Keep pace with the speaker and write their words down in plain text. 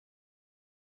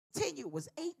Tenure was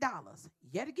 $8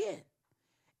 yet again.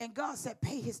 And God said,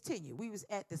 pay his tenure. We was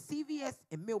at the CVS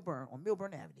in Milburn, on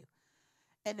Milburn Avenue.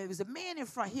 And there was a man in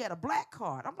front. He had a black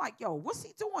card. I'm like, yo, what's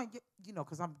he doing? You know,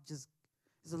 because I'm just,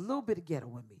 there's a little bit of ghetto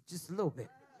in me, just a little bit.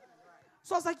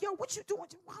 So I was like, yo, what you doing?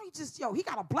 Why you just, yo, he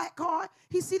got a black card.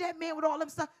 He see that man with all them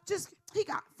stuff. Just, he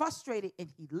got frustrated and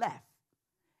he left.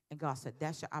 And God said,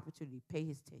 that's your opportunity to pay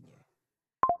his tenure.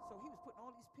 So he was putting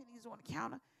all these pennies on the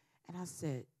counter. And I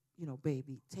said, you know,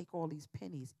 baby, take all these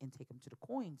pennies and take them to the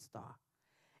coin star.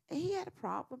 And he had a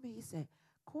problem. And he said,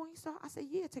 coin star? I said,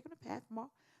 yeah, take them to Pathmark.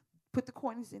 Put the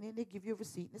coins in there, they give you a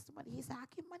receipt, and it's the money. He said, I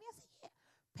give money. I said, yeah.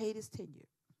 Paid his tenure.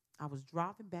 I was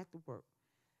driving back to work.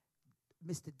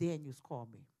 Mr. Daniels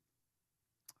called me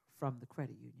from the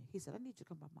credit union. He said, I need you to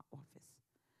come by my office.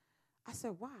 I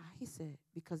said, why? He said,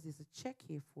 because there's a check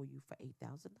here for you for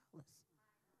 $8,000.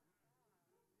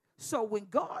 So when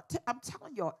God, I'm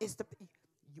telling y'all,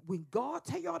 when God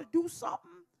tell y'all to do something,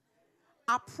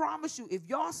 I promise you, if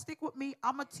y'all stick with me,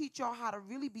 I'm going to teach y'all how to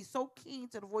really be so keen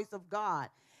to the voice of God.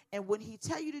 And when he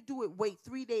tell you to do it, wait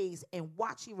 3 days and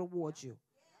watch he reward you.